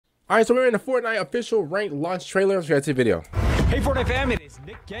All right, so we're in the Fortnite official ranked launch trailer. Let's get to the video. Hey Fortnite fam, it is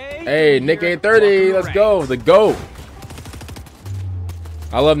Nick K. Hey, Nick 830, let's go, the GOAT.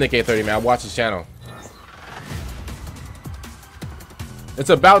 I love Nick 830, man. I watch his channel. It's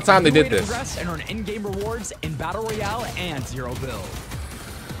about time they did this. Progress and earn in-game rewards in Battle Royale and Zero Build.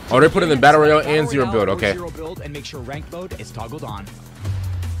 Oh, they're putting in Battle Royale and Zero Build, okay. Zero Build and make sure rank mode is toggled on.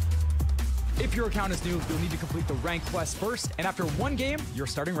 If your account is new, you'll need to complete the rank quest first, and after one game, your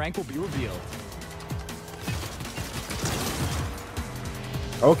starting rank will be revealed.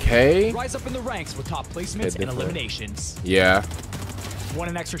 Okay. Rise up in the ranks with top placements and eliminations. Yeah. Want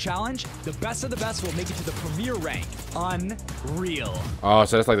an extra challenge? The best of the best will make it to the premier rank, Unreal. Oh,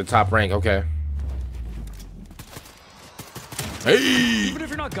 so that's like the top rank, okay. Hey! Even if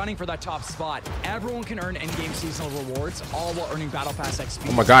you're not gunning for that top spot, everyone can earn in-game seasonal rewards, all while earning Battle Pass XP.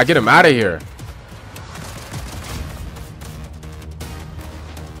 Oh my god, get him out of here.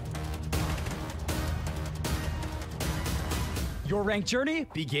 Your rank journey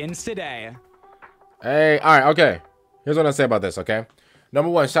begins today. Hey, all right, okay. Here's what I say about this, okay? Number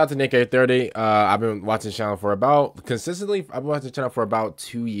one, shout out to Nick 830. I've been watching the channel for about, consistently, I've been watching the channel for about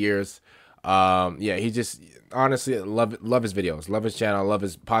 2 years. Yeah, he just, honestly, love his videos, love his channel, love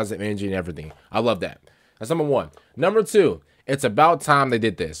his positive energy and everything. I love that. That's number one. Number two, it's about time they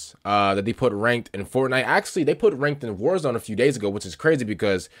did this, that they put ranked in Fortnite. Actually, they put ranked in Warzone a few days ago, which is crazy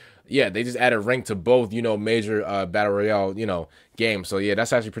because, yeah, they just added ranked to both, you know, major Battle Royale, you know, games. So, yeah,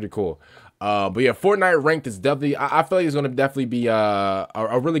 that's actually pretty cool. But yeah, Fortnite ranked is definitely, I feel like it's going to definitely be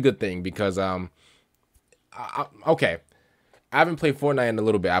a really good thing because, okay, I haven't played Fortnite in a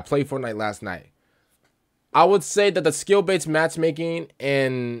little bit. I played Fortnite last night. I would say that the skill-based matchmaking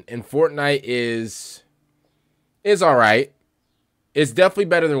in Fortnite is all right. It's definitely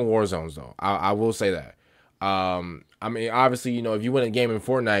better than Warzone's though. I will say that. I mean, obviously, you know, if you win a game in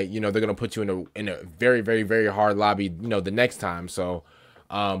Fortnite, you know, they're gonna put you in a very, very, very hard lobby, you know, the next time. So,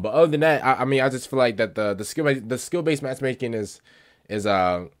 but other than that, I mean, I just feel like that the skill-based matchmaking is it's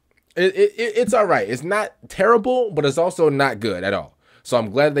all right. It's not terrible, but it's also not good at all. So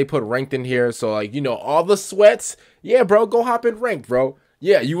I'm glad they put ranked in here. So like, you know, all the sweats, yeah, bro, go hop in ranked, bro.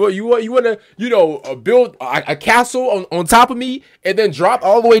 Yeah, you want to, you know, build a castle on top of me and then drop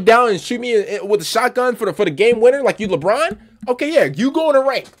all the way down and shoot me with a shotgun for the game winner like you LeBron? Okay, yeah, you go in a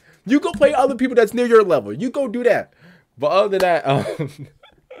rank. You go play other people that's near your level. You go do that. But other than that,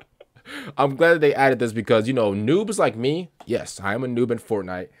 I'm glad that they added this because, you know, noobs like me, yes, I am a noob in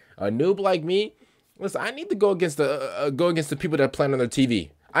Fortnite. A noob like me, listen, I need to go against the people that are playing on their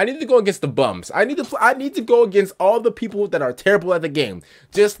TV. I need to go against the bums. I need to go against all the people that are terrible at the game,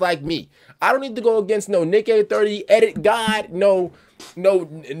 just like me. I don't need to go against no Nick 830, Edit God, no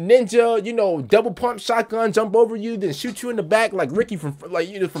ninja, you know, double pump shotgun, jump over you, then shoot you in the back like Ricky from like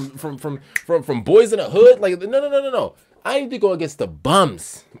you know from Boys in the Hood. Like no. I need to go against the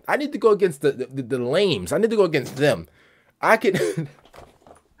bums. I need to go against the lames. I need to go against them. I can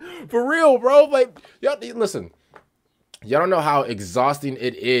for real, bro. Like y'all listen. Y'all don't know how exhausting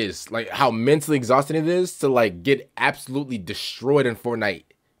it is, like how mentally exhausting it is to like get absolutely destroyed in Fortnite,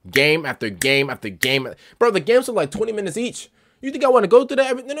 game after game after game. Bro, the games are like 20 minutes each. You think I want to go through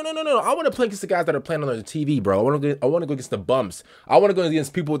that? No. I want to play against the guys that are playing on the TV, bro. I want to go against the bumps. I want to go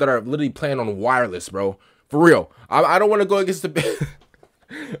against people that are literally playing on wireless, bro. For real. I don't want to go against the.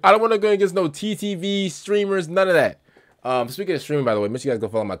 I don't want to go against no TTV streamers, none of that. Speaking of streaming, by the way, make sure you guys go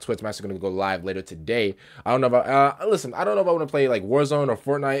follow my Twitch. I'm actually going to go live later today. I don't know about, listen, I don't know if I want to play like Warzone or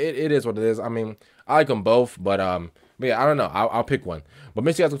Fortnite. It is what it is. I mean, I like them both, but yeah, I don't know. I'll pick one. But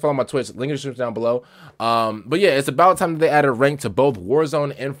make sure you guys go follow my Twitch. Link in the description down below. But yeah, it's about time that they added rank to both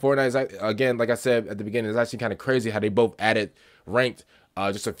Warzone and Fortnite. Again, like I said at the beginning, it's actually kind of crazy how they both added ranked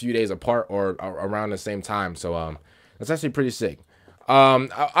just a few days apart or around the same time. So that's actually pretty sick.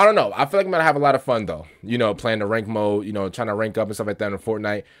 I don't know. I feel like I'm gonna have a lot of fun though. You know, playing the rank mode. You know, trying to rank up and stuff like that in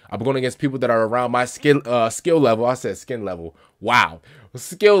Fortnite. I'm going against people that are around my skill level. I said skin level. Wow,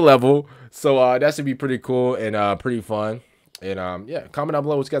 skill level. So that should be pretty cool and pretty fun. And yeah, comment down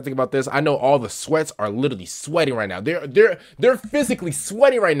below what you guys think about this. I know all the sweats are literally sweating right now. They're physically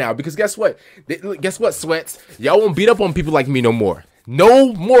sweating right now because guess what? Guess what, sweats? Y'all won't beat up on people like me no more.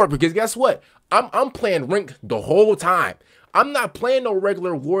 No more because guess what? I'm playing rank the whole time. I'm not playing no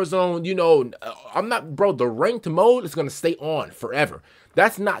regular Warzone, you know, I'm not, bro, the ranked mode is going to stay on forever.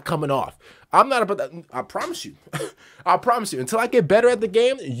 That's not coming off. I'm not about that. I promise you. I promise you. Until I get better at the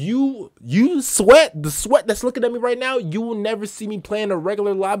game, you sweat, the sweat that's looking at me right now, you will never see me playing a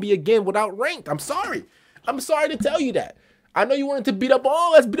regular lobby again without ranked. I'm sorry. I'm sorry to tell you that. I know you wanted to beat up.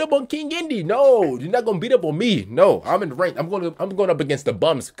 Oh, let's beat up on King Indy. No, you're not gonna beat up on me. No, I'm in the rank. I'm going up against the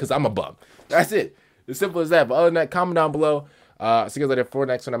bums because I'm a bum. That's it. As simple as that. But other than that, comment down below. See you guys later for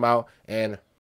next when I'm out, and